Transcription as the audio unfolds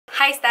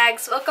Hi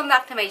Stags! Welcome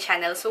back to my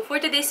channel. So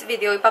for today's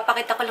video,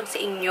 ipapakita ko lang sa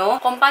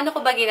inyo kung paano ko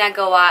ba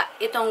ginagawa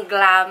itong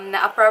glam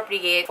na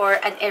appropriate for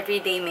an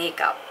everyday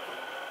makeup.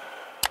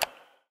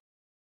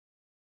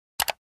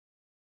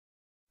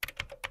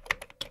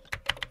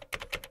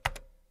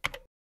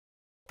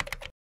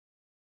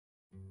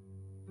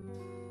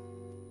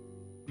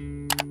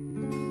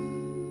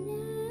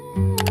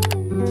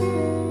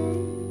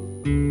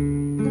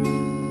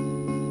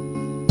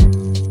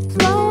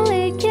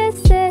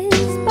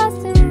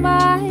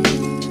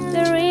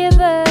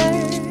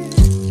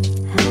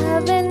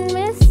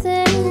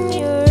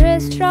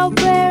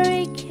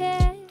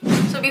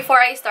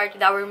 Before I start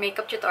with our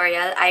makeup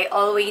tutorial, I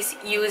always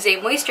use a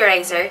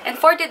moisturizer. And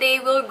for today,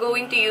 we're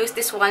going to use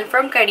this one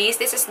from Caris.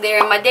 This is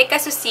their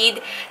Madeka Sucide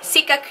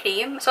Cica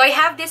Cream. So I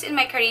have this in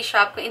my Caris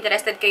shop kung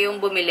interested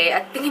kayong bumili.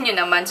 At tingin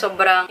nyo naman,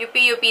 sobrang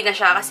yupi-yupi na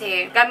siya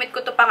kasi gamit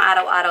ko to pang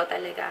araw-araw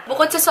talaga.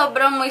 Bukod sa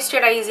sobrang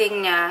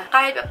moisturizing niya,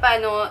 kahit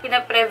paano,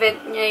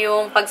 pinaprevent niya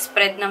yung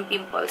pag-spread ng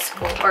pimples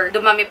ko or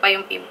dumami pa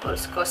yung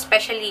pimples ko.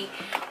 Especially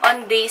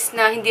on days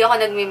na hindi ako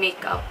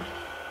nagme-makeup.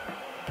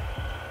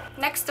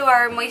 Next to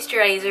our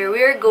moisturizer,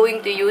 we're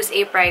going to use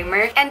a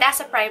primer. And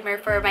as a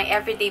primer for my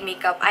everyday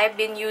makeup, I've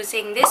been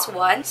using this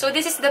one. So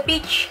this is the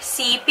Peach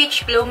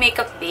Glow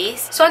Makeup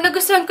Base. So ang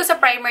nagustuhan ko sa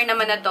primer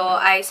naman na to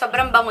ay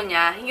sobrang bango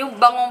niya. Yung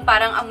bangong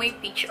parang amoy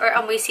peach or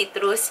amoy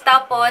citrus.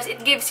 Tapos,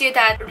 it gives you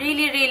that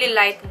really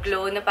light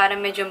glow na parang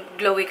medyo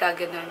glowy ka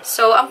ganun.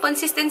 So ang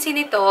consistency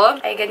nito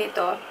ay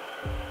ganito.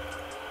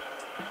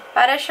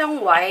 Para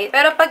siyang white.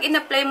 Pero pag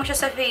in-apply mo siya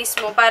sa face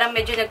mo, parang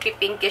medyo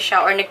nagpipinkish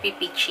siya or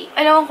nagpipeachy.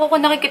 Alam ko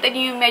kung nakikita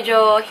niyo yung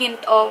medyo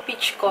hint of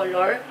peach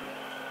color.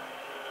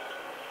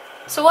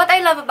 So what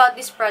I love about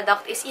this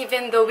product is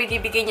even though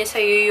binibigay niya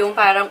sa'yo yung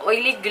parang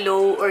oily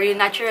glow or yung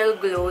natural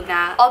glow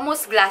na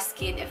almost glass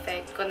skin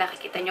effect. Kung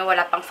nakikita niyo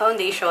wala pang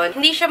foundation,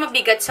 hindi siya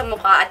mabigat sa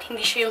mukha at hindi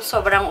siya yung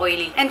sobrang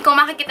oily. And kung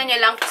makikita niyo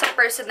lang sa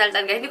personal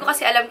talaga, hindi ko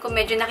kasi alam kung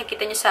medyo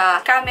nakikita niyo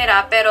sa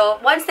camera, pero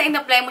once na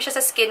in-apply mo siya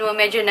sa skin mo,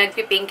 medyo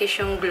nagpipinkish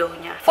yung glow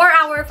niya. For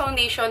our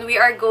foundation, we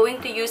are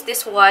going to use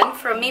this one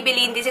from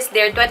Maybelline. This is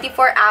their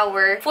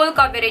 24-hour full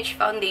coverage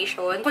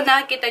foundation. Kung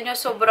nakikita niyo,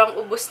 sobrang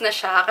ubos na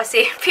siya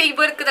kasi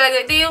favorite ko talaga.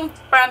 Ito yung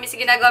promise,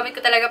 ginagamit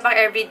ko talaga pang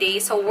everyday.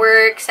 Sa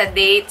work, sa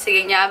date,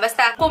 sige niya.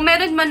 Basta, kung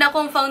meron man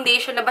akong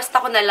foundation na basta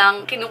ko na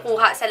lang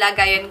kinukuha sa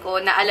lagayan ko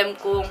na alam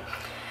kong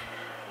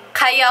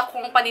kaya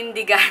kong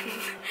panindigan,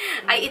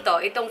 ay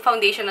itong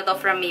foundation na to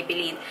from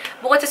Maybelline.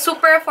 Bukod sa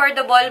super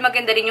affordable,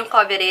 maganda rin yung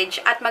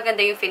coverage at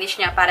maganda yung finish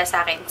niya para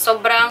sa akin.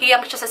 Sobrang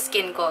hiyang siya sa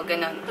skin ko,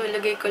 ganun. So,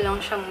 lagay ko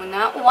lang siya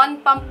muna.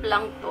 One pump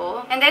lang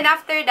to. And then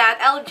after that,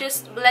 I'll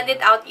just blend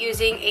it out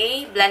using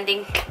a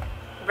blending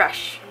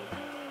brush.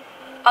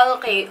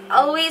 Okay,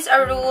 always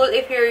a rule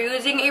if you're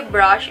using a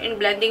brush in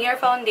blending your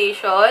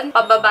foundation,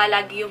 pababa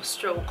lagi yung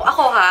stroke.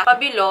 Ako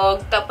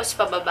pabilog, tapos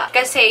pababa.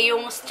 Kasi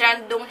yung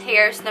strand ng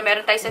hairs na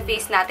meron tayo sa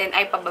face natin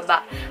ay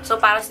pababa. So,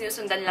 parang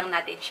sinusundan lang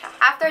natin siya.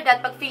 After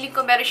that, pag feeling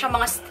ko meron siyang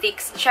mga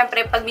streaks,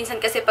 syempre, pag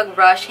minsan kasi pag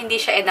brush, hindi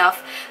siya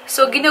enough.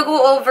 So,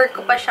 ginago-over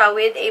ko pa siya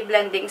with a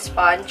blending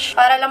sponge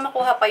para lang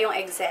makuha pa yung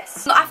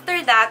excess. So, after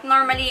that,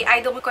 normally,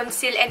 I don't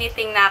conceal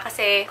anything na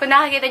kasi kung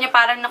nakikita niyo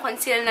parang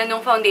na-conceal na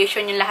nung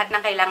foundation yung lahat ng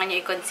kailangan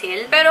niya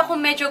conceal. Pero kung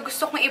medyo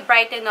gusto kong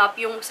i-brighten up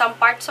yung some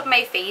parts of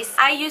my face,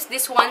 I use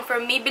this one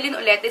from Maybelline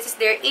ulit. This is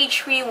their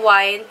Age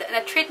Rewind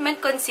na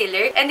treatment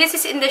concealer. And this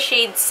is in the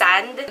shade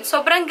Sand.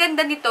 Sobrang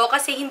ganda nito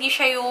kasi hindi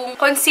siya yung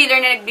concealer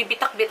na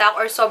nagbibitak-bitak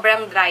or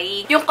sobrang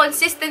dry. Yung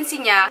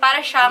consistency niya,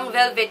 para siyang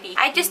velvety.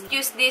 I just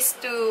use this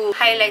to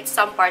highlight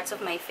some parts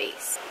of my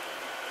face.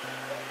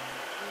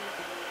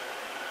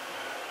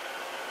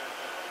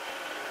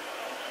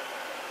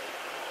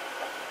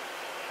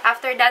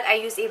 After that,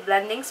 I use a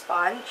blending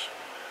sponge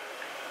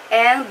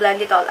and blend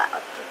it all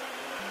out.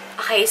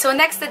 Okay, so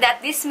next to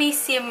that, this may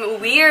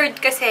seem weird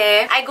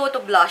kasi I go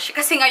to blush.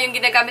 Kasi nga yung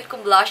ginagamit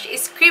kong blush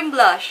is cream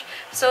blush.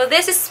 So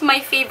this is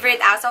my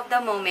favorite as of the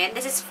moment.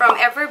 This is from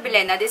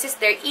Bilena. This is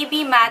their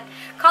EB Matte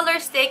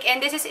Colorsticks and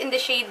this is in the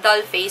shade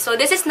Dull Face. So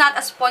this is not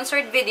a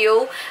sponsored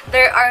video.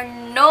 There are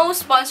no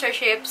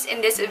sponsorships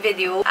in this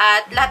video.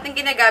 At lahat ng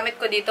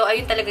ginagamit ko dito ay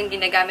yung talagang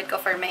ginagamit ko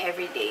for my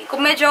everyday.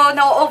 Kung medyo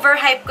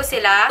na-overhype ko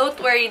sila, don't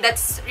worry,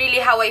 that's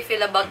really how I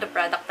feel about the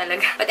product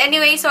talaga. But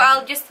anyway, so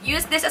I'll just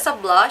use this as a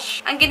blush.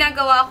 Ang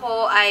ginagawa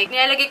ko ay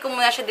nilalagay ko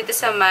muna siya dito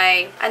sa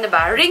may,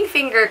 ring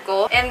finger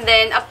ko. And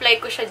then,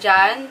 apply ko siya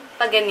dyan.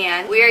 Pag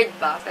ganyan. Weird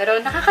ba? Pero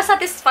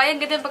nakakasatisfy. Ang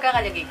ganda yung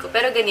pagkakalagay ko.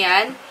 Pero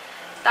ganyan.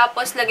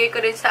 Tapos, lagay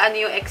ko rin sa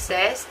yung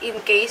excess. In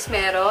case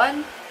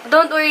meron.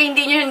 Don't worry,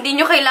 hindi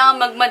nyo kailangan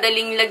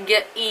magmadaling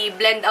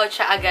i-blend out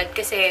siya agad.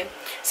 Kasi,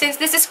 since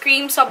this is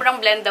cream, sobrang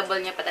blendable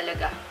niya pa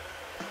talaga.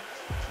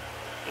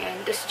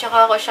 Ayan. Tapos,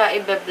 tsaka ko siya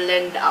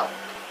i-blend out.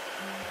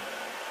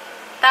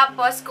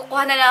 Tapos,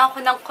 kukuha na lang ako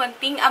ng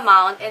konting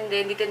amount and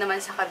then dito naman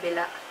sa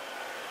kabila.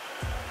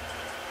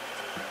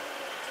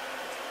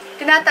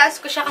 Tinataas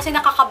ko siya kasi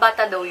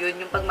nakakabata daw yun.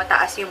 Yung pag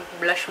mataas yung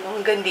blush mo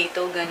hanggang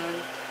dito, ganun.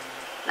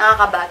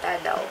 Nakakabata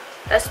daw.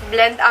 Tapos,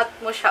 blend out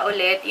mo siya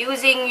ulit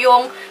using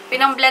yung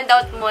pinang-blend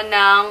out mo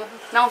ng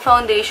ng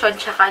foundation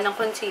tsaka ng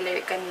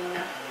concealer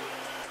kanina.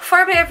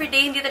 For my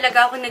everyday, hindi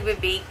talaga ako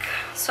nagbe-bake.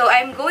 So,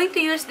 I'm going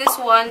to use this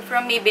one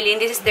from Maybelline.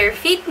 This is their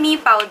Fit Me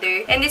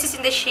powder. And this is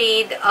in the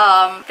shade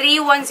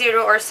 310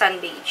 or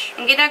Sun Beige.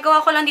 Ang ginagawa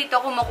ko lang dito,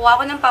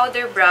 kumukuha ko ng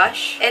powder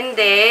brush. And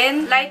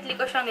then, lightly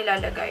ko siyang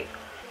nilalagay.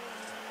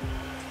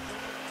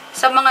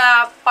 Sa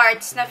mga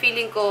parts na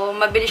feeling ko,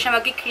 mabilis siya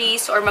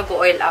mag-crease or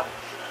mag-oil up.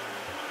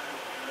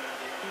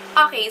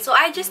 Okay, so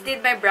I just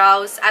did my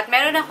brows at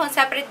meron akong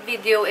separate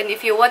video, and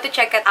if you want to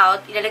check it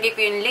out, ilalagay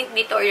ko yung link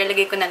dito or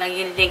ilalagay ko na lang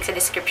yung link sa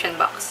description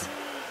box.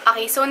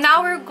 Okay, so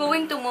now we're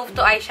going to move to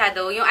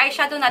eyeshadow. Yung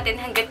eyeshadow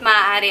natin hanggat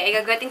maaari ay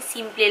gagating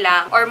simple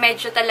lang or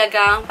medyo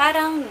talagang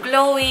parang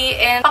glowy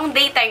and pang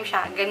daytime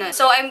siya, ganun.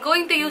 So I'm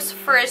going to use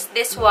first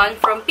this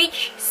one from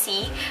Peach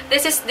C.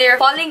 This is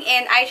their Falling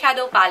In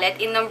eyeshadow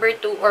palette in number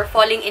 2 or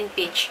Falling In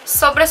Peach.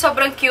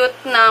 Sobrang cute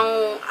ng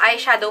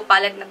eyeshadow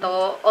palette na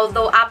to.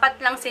 Although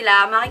 4 lang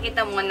sila,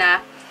 makikita mo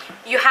na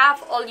you have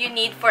all you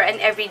need for an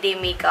everyday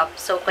makeup.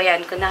 So, kaya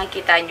kung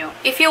nakikita nyo.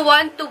 If you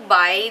want to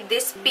buy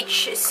this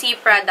Peach C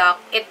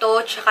product, ito,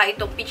 tsaka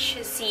itong Peach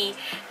C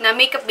na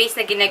makeup base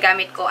na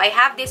ginagamit ko, I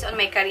have this on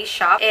my Caris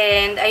shop.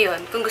 And,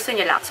 ayun, kung gusto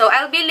nyo lang. So,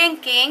 I'll be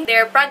linking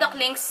their product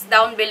links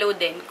down below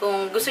din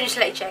kung gusto nyo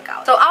sila i-check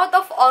out. So, out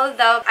of all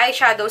the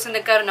eyeshadows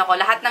na nagkaroon ako,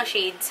 lahat ng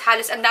shades,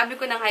 halos ang dami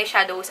ko ng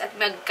eyeshadows at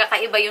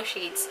magkakaiba yung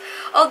shades.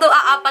 Although,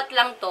 4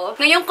 lang to.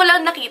 Ngayon ko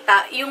lang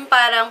nakita yung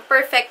parang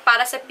perfect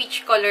para sa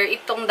peach color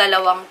itong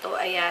dalawang to.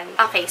 Ayan.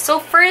 Okay, so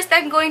first,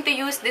 I'm going to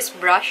use this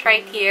brush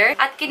right here.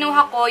 At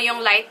kinuha ko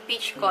yung light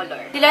peach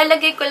color.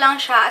 Nilalagay ko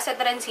lang siya as a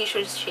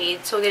transition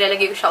shade. So,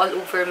 nilalagay ko siya all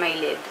over my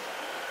lid.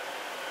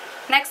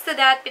 Next to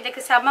that,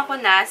 pinagsama ko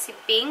na si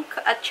pink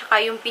at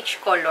saka yung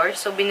peach color.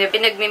 So,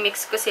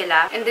 pinagmimix ko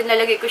sila. And then,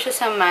 lalagay ko siya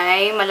sa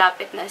may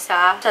malapit na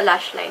sa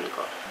lash line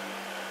ko.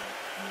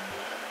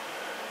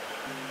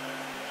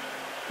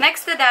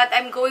 Next to that,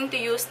 I'm going to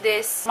use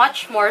this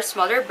much more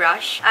smaller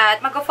brush. At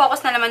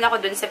mag-focus na naman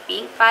ako dun sa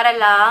pink para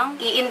lang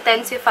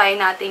i-intensify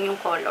natin yung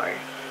color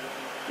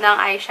ng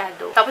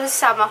eyeshadow. Tapos,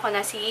 sasama ko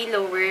na si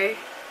lower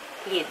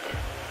lid.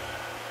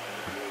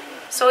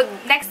 So,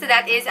 next to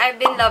that is, I've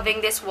been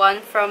loving this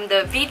one from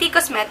the VT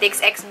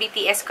Cosmetics X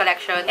BTS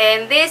collection.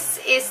 And this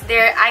is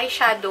their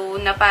eyeshadow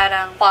na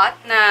parang pot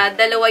na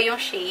dalawa yung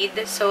shade.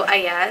 So,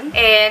 ayan.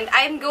 And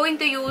I'm going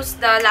to use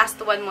the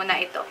last one muna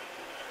ito.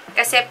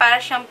 Kasi para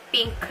siyang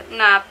pink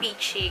na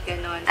peachy,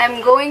 ganun.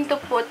 I'm going to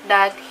put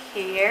that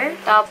here.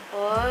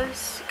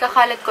 Tapos,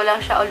 kakalat ko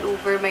lang siya all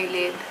over my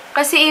lid.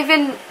 Kasi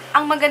even,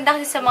 ang maganda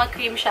kasi sa mga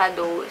cream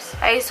shadows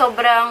ay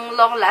sobrang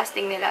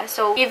long-lasting nila.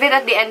 So, even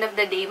at the end of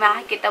the day,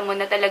 makikita mo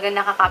na talaga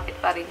nakakapit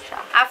pa rin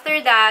siya. After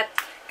that,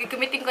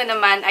 gagamitin ko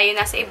naman ay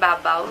yung nasa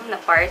ibabaw na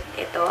part,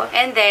 ito.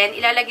 And then,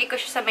 ilalagay ko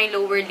siya sa may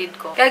lower lid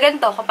ko.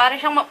 Gaganto ko, para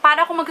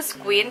akong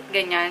mag-squint,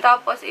 ganyan.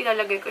 Tapos,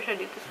 ilalagay ko siya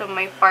dito sa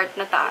may part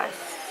na taas.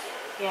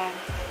 Yan.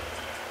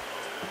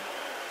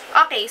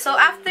 Okay, so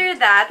after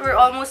that, we're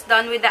almost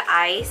done with the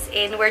eyes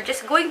and we're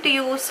just going to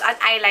use an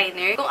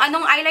eyeliner. Kung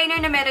anong eyeliner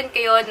na meron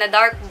kayo na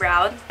dark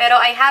brown, pero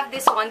I have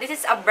this one. This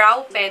is a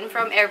brow pen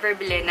from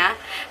Bilena.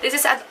 This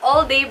is an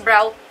all-day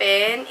brow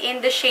pen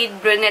in the shade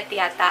Brunette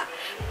yata.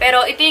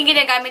 Pero ito yung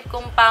ginagamit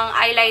kong pang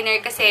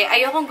eyeliner kasi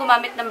ayokong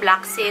gumamit ng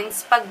black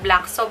since pag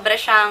black,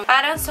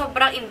 parang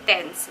sobrang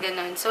intense.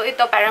 Ganun. So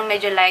ito parang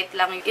medyo light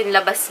lang yung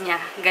labas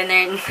niya.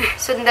 Ganun.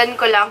 Sundan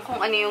ko lang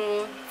kung ano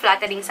yung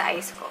flattering sa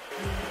eyes ko.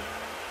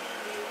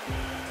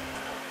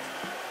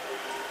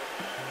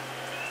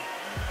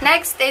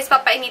 Next is,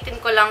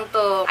 papainitin ko lang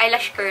to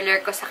eyelash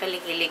curler ko sa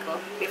kilikili ko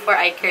before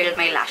I curl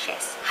my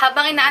lashes.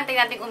 Habang inaantay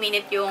natin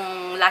uminit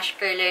yung lash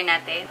curler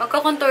natin,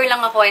 magko-contour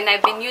lang ako and I've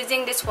been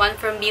using this one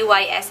from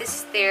BYS. This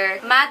is their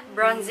matte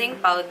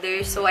bronzing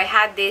powder. So, I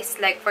had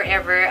this like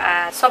forever.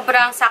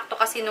 Sobrang sakto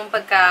kasi nung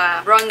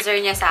pagka-bronzer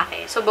niya sa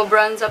akin. So,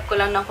 bronze up ko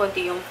lang ng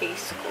konti yung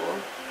face ko.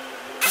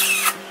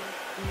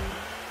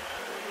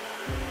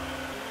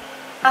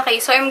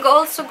 Okay, so I'm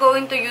also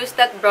going to use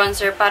that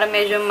bronzer para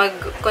medyo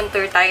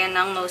mag-contour tayo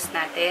ng nose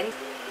natin.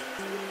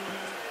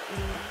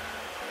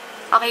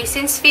 Okay,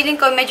 since feeling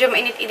ko medyo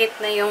mainit-init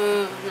na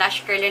yung lash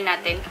curler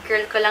natin,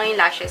 curl ko lang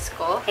yung lashes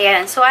ko.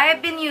 Ayan, so I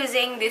have been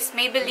using this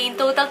Maybelline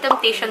Total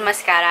Temptation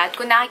Mascara. At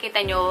kung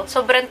nakikita nyo,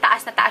 sobrang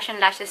taas na taas yung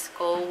lashes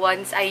ko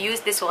once I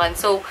use this one.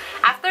 So,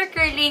 after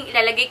curling,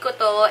 ilalagay ko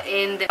to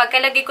and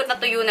pagkalagay ko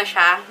natuyo na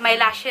siya, my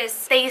lashes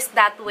stays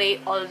that way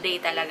all day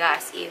talaga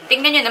as in.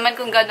 Tingnan nyo naman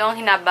kung gano'ng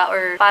hinaba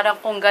or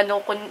parang kung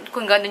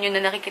gano'n nyo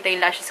na nakikita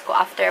yung lashes ko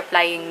after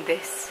applying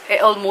this.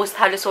 Eh, almost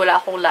halos wala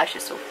akong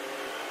lashes so.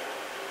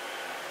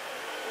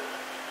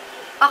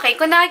 Okay,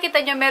 kung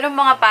nakikita nyo, meron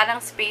mga parang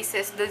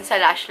spaces dun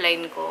sa lash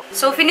line ko.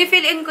 So,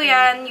 finifill in ko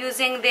yan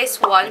using this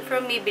one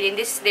from Maybelline.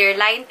 This is their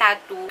Line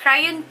Tattoo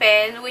Crayon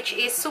Pen, which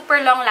is super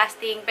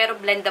long-lasting pero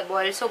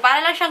blendable. So,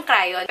 para lang siyang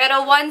crayon.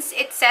 Pero once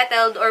it's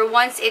settled or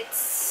once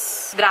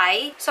it's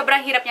dry,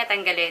 sobrang hirap niya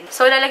tanggalin.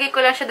 So, lalagay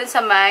ko lang siya dun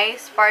sa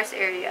may sparse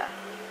area.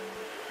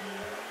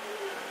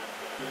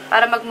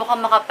 Para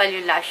magmukhang makapal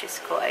yung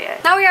lashes ko. Ayan.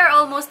 Now we are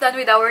almost done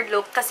with our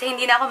look kasi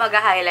hindi na ako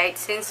mag-highlight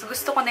since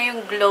gusto ko na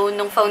yung glow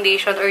ng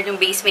foundation or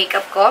yung base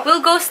makeup ko.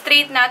 We'll go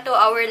straight na to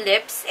our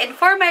lips. And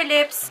for my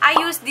lips, I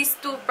use these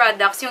two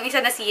products. Yung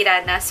isa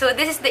nasira na. So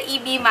this is the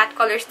EB Matte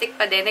Colorsticks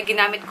pa din na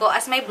ginamit ko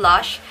as my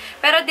blush.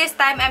 Pero this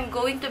time, I'm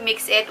going to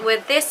mix it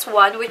with this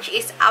one which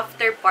is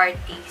After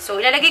Party. So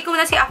ilalagay ko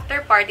na si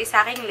After Party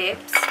sa aking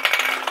lips.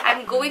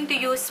 I'm going to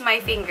use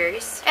my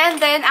fingers. And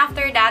then,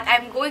 after that,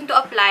 I'm going to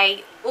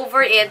apply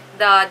over it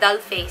the doll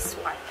face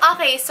one.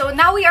 Okay, so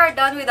now we are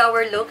done with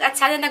our look. At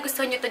sana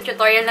nagustuhan nyo itong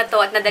tutorial na to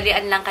at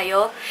nadalian lang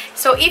kayo.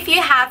 So, if you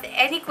have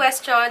any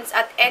questions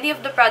at any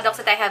of the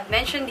products that I have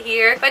mentioned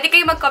here, pwede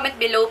kayo mag-comment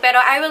below.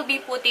 Pero I will be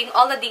putting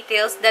all the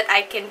details that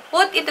I can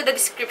put into the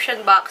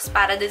description box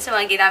para dun sa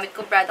mga ginamit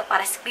kong product.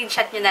 Para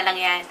screenshot nyo na lang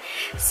yan.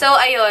 So,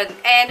 ayun.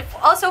 And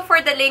also for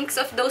the links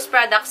of those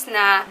products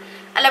na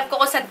alam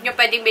ko kung saan nyo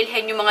pwedeng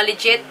bilhin yung mga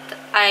legit,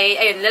 ay,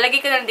 ayun, lalagay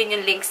ko na din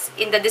yung links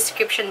in the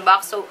description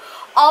box. So,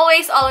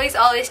 always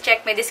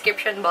check my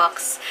description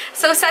box.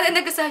 So, sana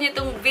nagustuhan nyo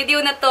itong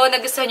video na to,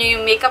 nagustuhan nyo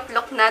yung makeup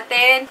look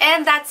natin.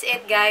 And that's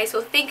it, guys.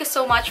 So, thank you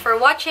so much for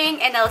watching,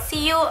 and I'll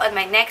see you on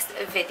my next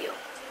video.